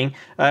one thing,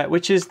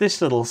 which is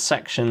this little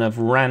section of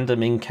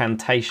random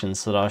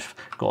incantations that I've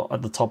got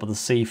at the top of the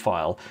C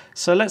file.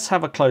 So let's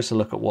have a closer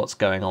look at what's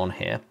going on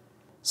here.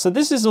 So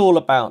this is all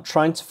about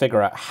trying to figure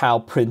out how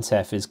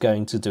printf is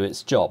going to do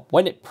its job.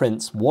 When it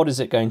prints, what is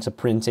it going to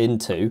print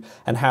into,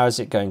 and how is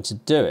it going to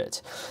do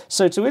it?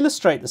 So to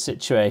illustrate the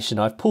situation,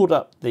 I've pulled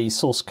up the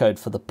source code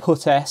for the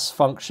puts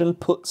function,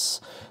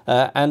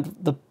 and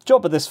the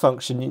job of this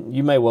function,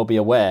 you may well be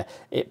aware,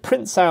 it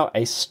prints out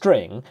a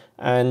string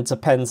and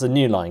appends a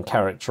new line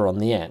character on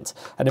the end.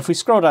 And if we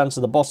scroll down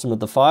to the bottom of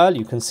the file,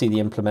 you can see the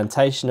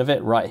implementation of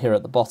it right here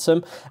at the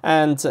bottom.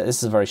 And this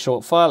is a very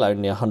short file,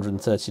 only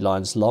 130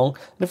 lines long.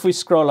 And if we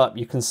scroll up,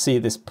 you can see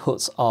this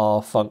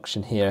puts_r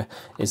function here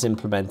is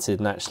implemented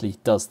and actually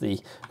does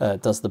the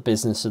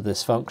business of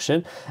this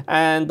function.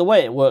 And the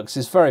way it works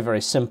is very,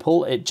 very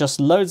simple. It just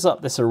loads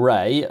up this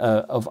array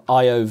of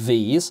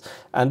IOVs,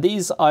 and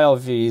these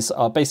IOVs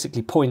are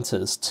basically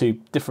pointers to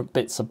different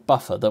bits of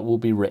buffer that will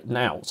be written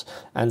out.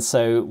 And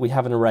so we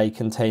have an array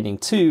containing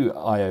two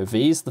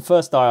IOVs. The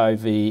first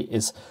IOV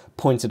is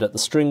pointed at the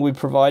string we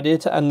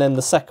provided, and then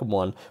the second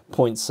one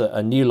points at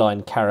a new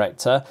line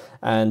character,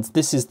 and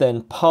this is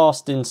then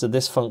passed into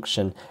this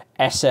function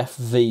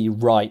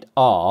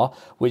sfvWriteR,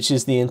 which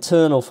is the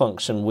internal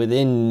function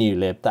within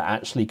newlib that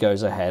actually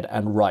goes ahead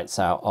and writes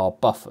out our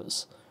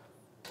buffers.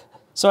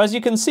 So as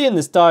you can see in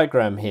this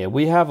diagram here,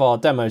 we have our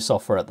demo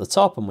software at the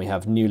top and we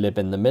have newlib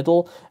in the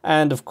middle,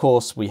 and of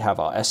course we have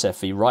our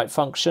sfvWrite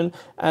function,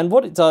 and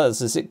what it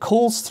does is it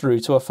calls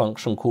through to a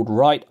function called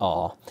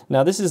writeR.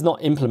 Now this is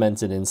not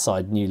implemented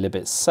inside newlib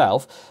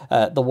itself.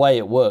 The way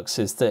it works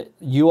is that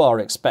you are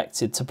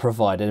expected to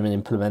provide an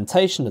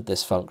implementation of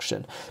this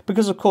function,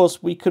 because of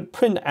course we could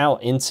print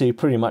out into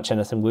pretty much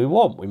anything we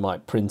want. We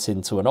might print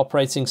into an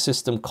operating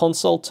system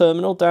console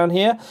terminal down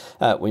here,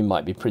 we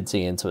might be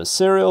printing into a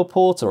serial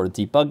port or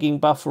a debugging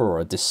buffer or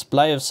a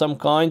display of some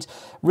kind,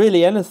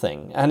 really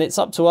anything, and it's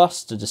up to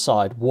us to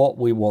decide what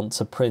we want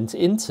to print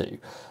into.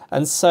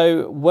 And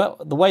so, well,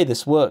 the way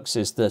this works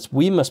is that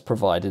we must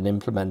provide an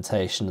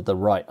implementation of the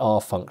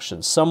writeR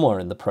function somewhere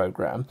in the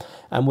program,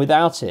 and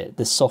without it,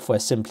 this software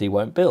simply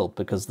won't build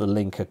because the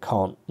linker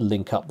can't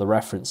link up the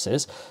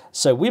references.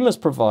 So we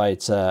must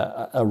provide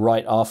a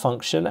writeR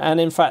function, and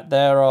in fact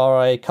there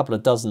are a couple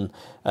of dozen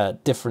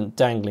different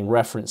dangling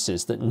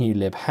references that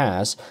newlib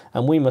has,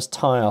 and we must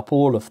tie up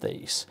all of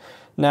these.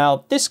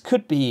 Now, this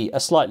could be a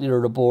slightly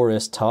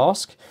laborious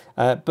task,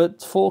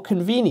 but for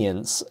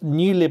convenience,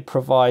 newlib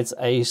provides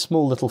a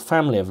small little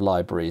family of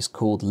libraries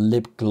called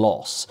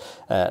libgloss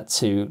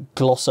to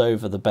gloss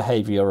over the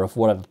behavior of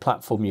whatever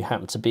platform you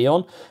happen to be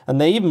on,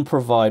 and they even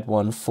provide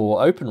one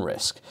for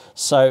OpenRISC.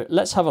 So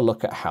let's have a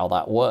look at how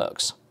that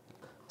works.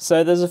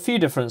 So there's a few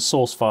different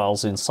source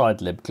files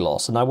inside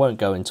libgloss, and I won't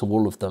go into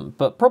all of them,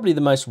 but probably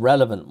the most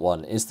relevant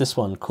one is this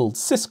one called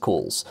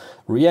syscalls,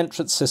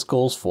 reentrant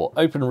syscalls for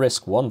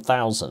OpenRISC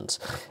 1000.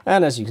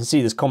 And as you can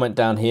see, this comment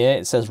down here,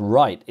 it says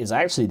write is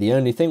actually the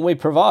only thing we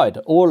provide.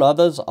 All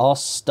others are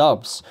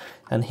stubs.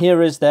 And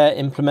here is their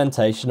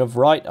implementation of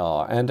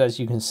writeR, and as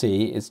you can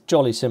see, it's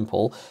jolly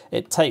simple.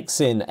 It takes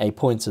in a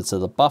pointer to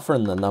the buffer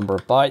and the number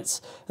of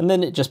bytes, and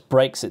then it just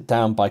breaks it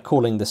down by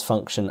calling this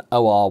function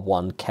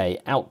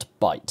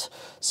or1koutbyte.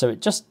 So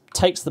it just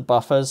takes the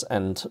buffers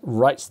and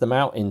writes them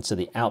out into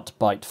the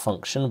outbyte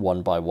function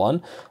one by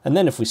one. And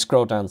then if we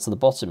scroll down to the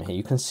bottom here,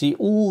 you can see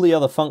all the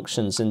other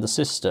functions in the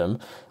system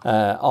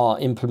are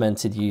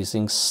implemented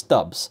using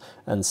stubs.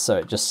 And so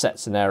it just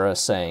sets an error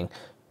saying,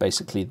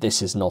 basically,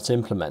 this is not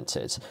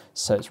implemented.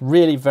 So it's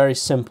really very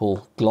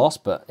simple gloss,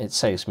 but it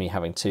saves me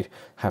having to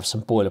have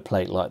some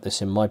boilerplate like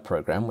this in my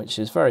program, which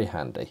is very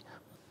handy.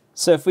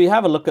 So if we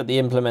have a look at the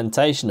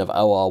implementation of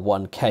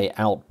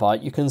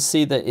or1koutbyte, you can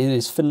see that it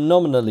is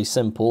phenomenally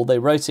simple. They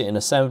wrote it in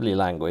assembly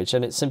language,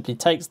 and it simply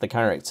takes the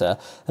character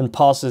and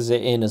passes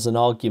it in as an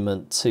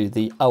argument to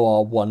the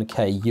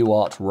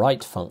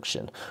or1kuartWrite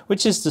function,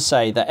 which is to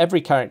say that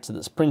every character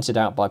that's printed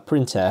out by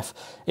printf,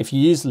 if you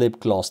use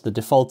libgloss, the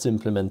default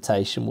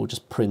implementation will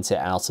just print it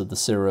out of the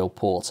serial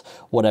port,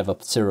 whatever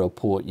serial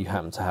port you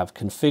happen to have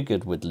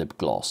configured with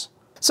libgloss.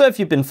 So if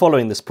you've been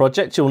following this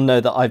project, you'll know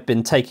that I've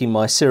been taking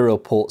my serial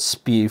port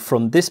SPU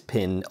from this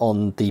pin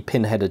on the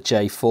pin header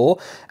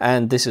J4,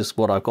 and this is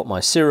what I've got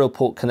my serial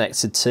port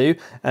connected to,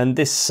 and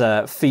this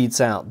feeds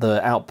out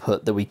the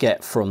output that we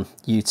get from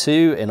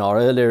U2 in our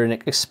earlier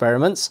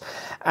experiments.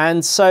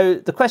 And so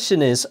the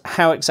question is,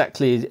 how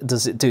exactly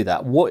does it do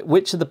that?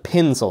 Which of the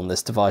pins on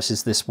this device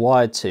is this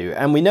wired to?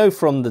 And we know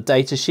from the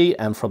datasheet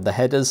and from the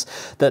headers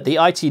that the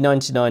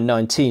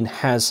IT9919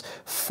 has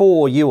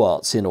 4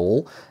 UARTs in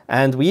all,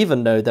 and we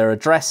even know their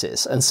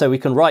addresses, and so we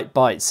can write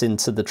bytes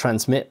into the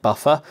transmit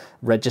buffer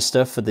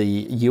register for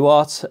the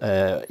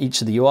UART,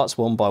 each of the UARTs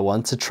one by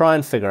one, to try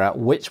and figure out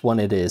which one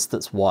it is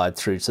that's wired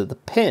through to the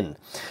pin.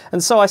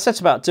 And so I set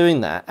about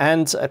doing that,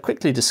 and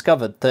quickly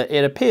discovered that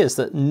it appears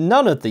that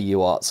none of the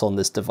UARTs on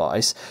this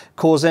device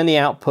cause any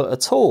output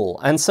at all.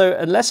 And so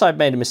unless I've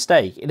made a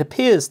mistake, it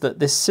appears that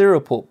this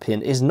serial port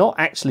pin is not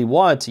actually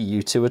wired to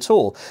U2 at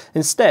all.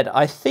 Instead,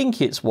 I think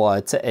it's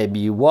wired to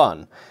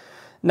MU1.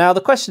 Now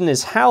the question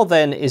is, how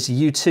then is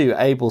U2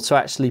 able to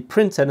actually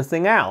print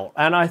anything out?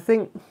 And I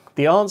think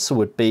the answer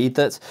would be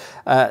that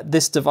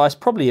this device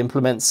probably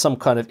implements some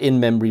kind of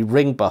in-memory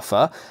ring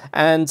buffer,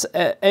 and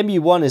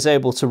MU1 is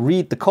able to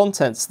read the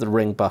contents of the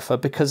ring buffer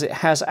because it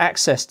has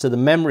access to the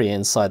memory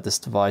inside this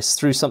device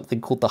through something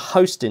called the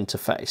host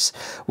interface,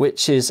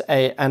 which is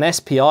an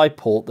SPI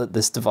port that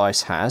this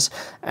device has,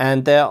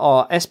 and there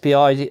are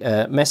SPI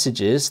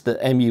messages that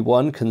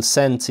MU1 can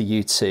send to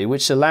U2,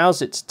 which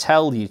allows it to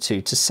tell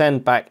U2 to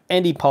send back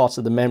any part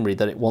of the memory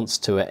that it wants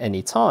to at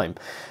any time.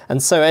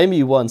 And so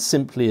MU1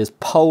 simply is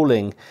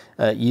polling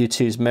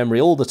U2's memory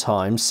all the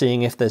time,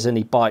 seeing if there's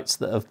any bytes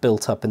that have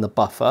built up in the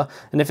buffer,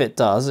 and if it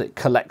does, it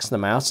collects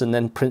them out and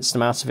then prints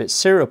them out of its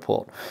serial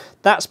port.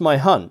 That's my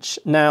hunch.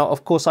 Now,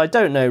 of course, I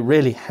don't know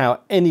really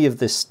how any of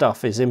this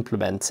stuff is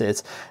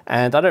implemented,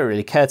 and I don't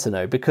really care to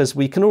know, because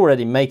we can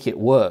already make it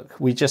work.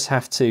 We just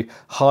have to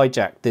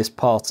hijack this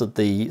part of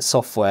the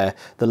software,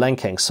 the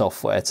Lenkeng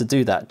software, to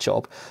do that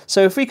job.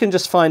 So if we can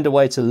just find a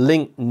way to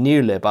link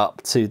NewLib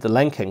up to the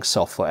Lenkeng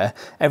software,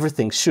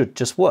 everything should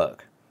just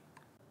work.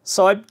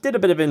 So I did a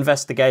bit of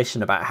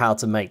investigation about how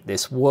to make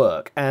this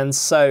work, and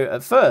so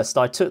at first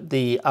I took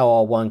the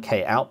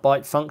OR1K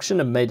outbyte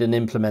function and made an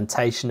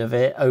implementation of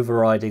it,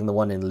 overriding the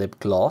one in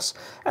libgloss,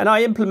 and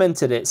I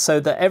implemented it so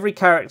that every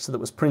character that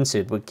was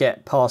printed would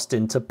get passed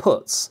into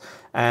puts,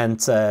 and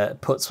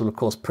puts will of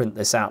course print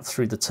this out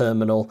through the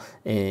terminal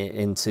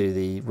into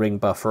the ring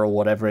buffer or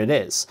whatever it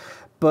is.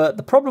 But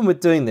the problem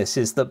with doing this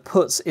is that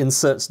puts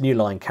inserts new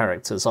line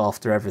characters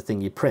after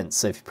everything you print.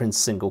 So if you print a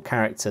single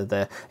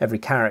character, every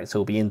character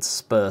will be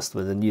interspersed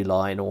with a new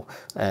line, or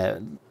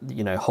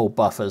you know, whole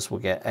buffers will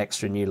get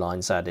extra new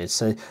lines added.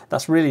 So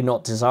that's really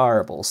not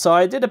desirable. So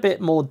I did a bit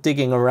more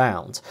digging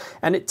around,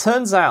 and it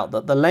turns out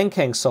that the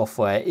Lenkeng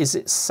software is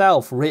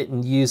itself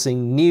written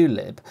using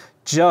NewLib,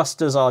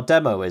 just as our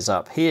demo is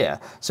up here.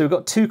 So we've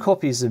got 2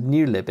 copies of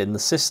NewLib in the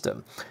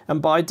system. And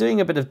by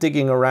doing a bit of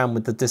digging around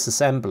with the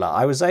disassembler,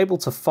 I was able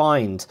to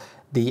find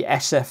the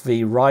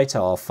SFV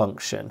write-R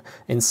function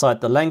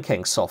inside the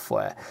Lenkeng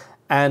software.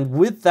 And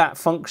with that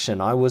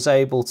function, I was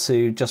able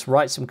to just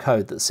write some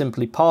code that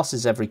simply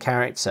passes every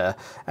character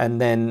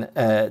and then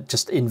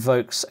just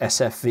invokes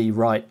SFV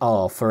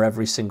write-R for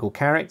every single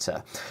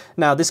character.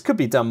 Now, this could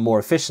be done more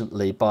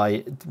efficiently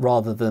by,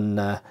 rather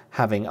than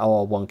having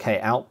OR1K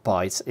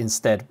outbyte,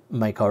 instead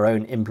make our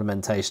own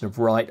implementation of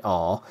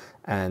write-R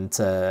and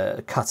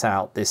cut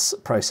out this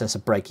process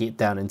of breaking it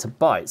down into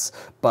bytes.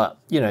 But,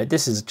 you know,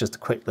 this is just a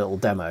quick little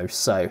demo,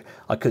 so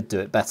I could do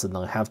it better than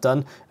I have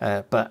done,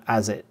 but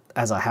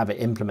as I have it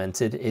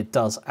implemented, it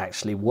does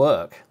actually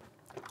work.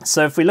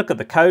 So if we look at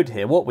the code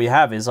here, what we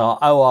have is our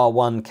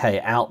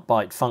OR1K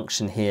outbyte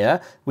function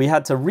here. We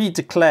had to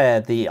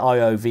redeclare the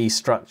IOV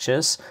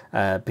structures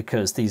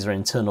because these are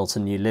internal to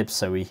NewLib,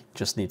 so we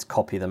just need to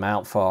copy them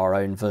out for our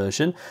own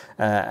version.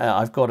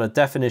 I've got a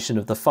definition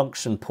of the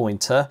function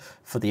pointer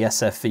for the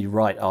SFV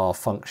write-R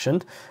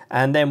function,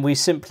 and then we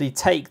simply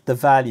take the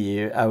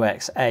value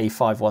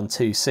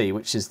OXA512C,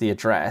 which is the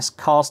address,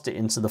 cast it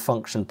into the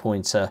function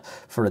pointer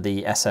for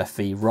the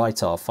SFV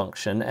write-R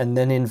function, and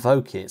then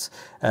invoke it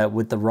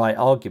with the right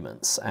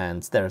arguments.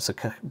 And there's a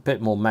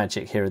bit more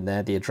magic here and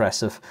there. The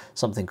address of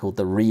something called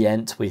the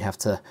reent we have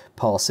to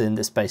pass in.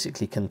 This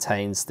basically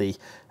contains the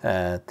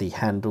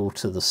handle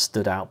to the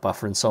stood out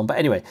buffer and so on. But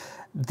anyway,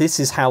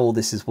 this is how all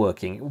this is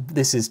working.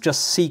 This is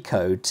just C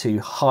code to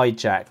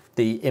hijack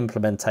the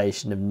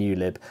implementation of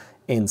NewLib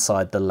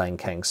inside the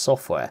Lenkeng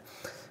software.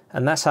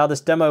 And that's how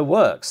this demo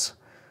works.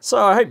 So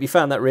I hope you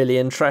found that really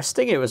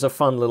interesting. It was a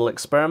fun little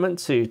experiment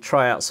to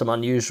try out some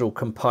unusual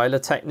compiler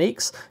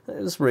techniques. It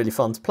was really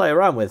fun to play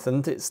around with,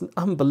 and it's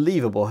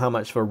unbelievable how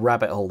much of a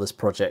rabbit hole this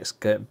project's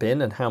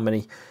been and how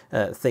many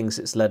things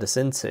it's led us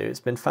into. It's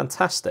been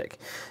fantastic.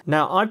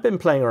 Now, I've been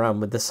playing around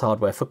with this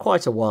hardware for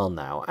quite a while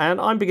now, and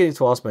I'm beginning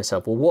to ask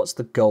myself, well, what's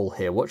the goal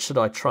here? What should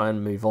I try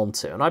and move on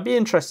to? And I'd be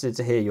interested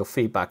to hear your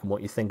feedback and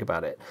what you think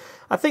about it.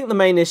 I think the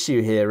main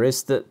issue here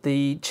is that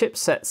the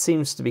chipset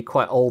seems to be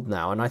quite old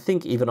now, and I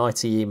think even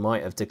ITE LTE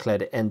might have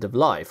declared it end of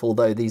life,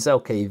 although these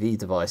LKV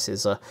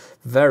devices are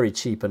very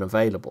cheap and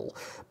available.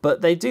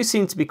 But they do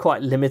seem to be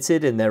quite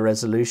limited in their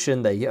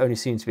resolution. They only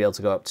seem to be able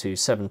to go up to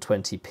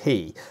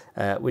 720p,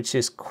 which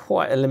is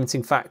quite a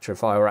limiting factor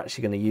if I were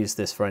actually going to use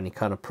this for any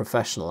kind of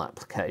professional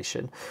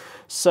application.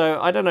 So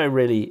I don't know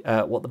really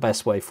what the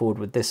best way forward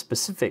with this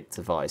specific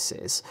device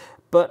is.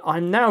 But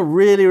I'm now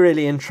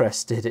really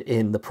interested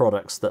in the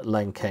products that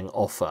Lenkeng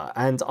offer,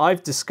 and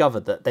I've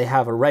discovered that they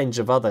have a range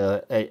of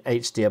other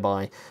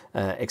HDMI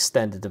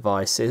extended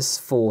devices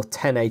for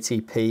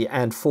 1080p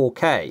and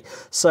 4K.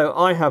 So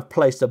I have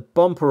placed a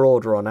bumper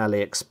order on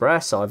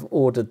AliExpress. I've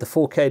ordered the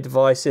 4K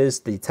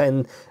devices, the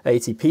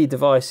 1080p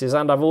devices,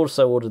 and I've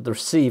also ordered the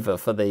receiver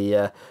for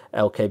the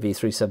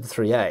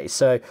LKV373A.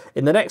 So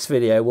in the next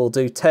video we'll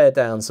do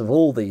teardowns of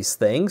all these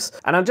things.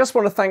 And I just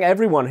want to thank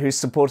everyone who's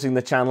supporting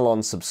the channel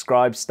on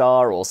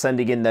Subscribestar or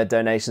sending in their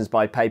donations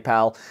by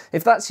PayPal.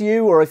 If that's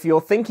you, or if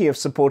you're thinking of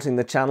supporting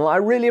the channel, I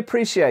really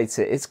appreciate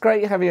it. It's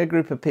great having a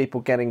group of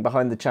people getting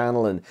behind the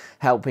channel and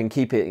helping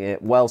keeping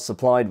it well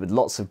supplied with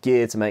lots of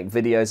gear to make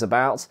videos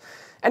about.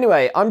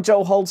 Anyway, I'm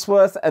Joel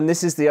Holdsworth and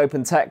this is the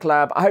Open Tech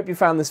Lab. I hope you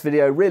found this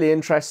video really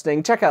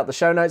interesting. Check out the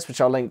show notes, which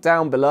I'll link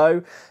down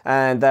below,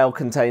 and they'll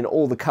contain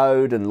all the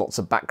code and lots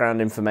of background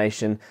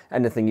information,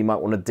 anything you might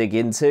want to dig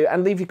into,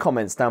 and leave your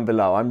comments down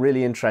below. I'm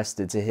really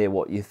interested to hear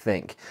what you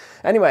think.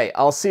 Anyway,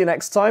 I'll see you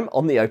next time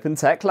on the Open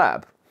Tech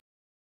Lab.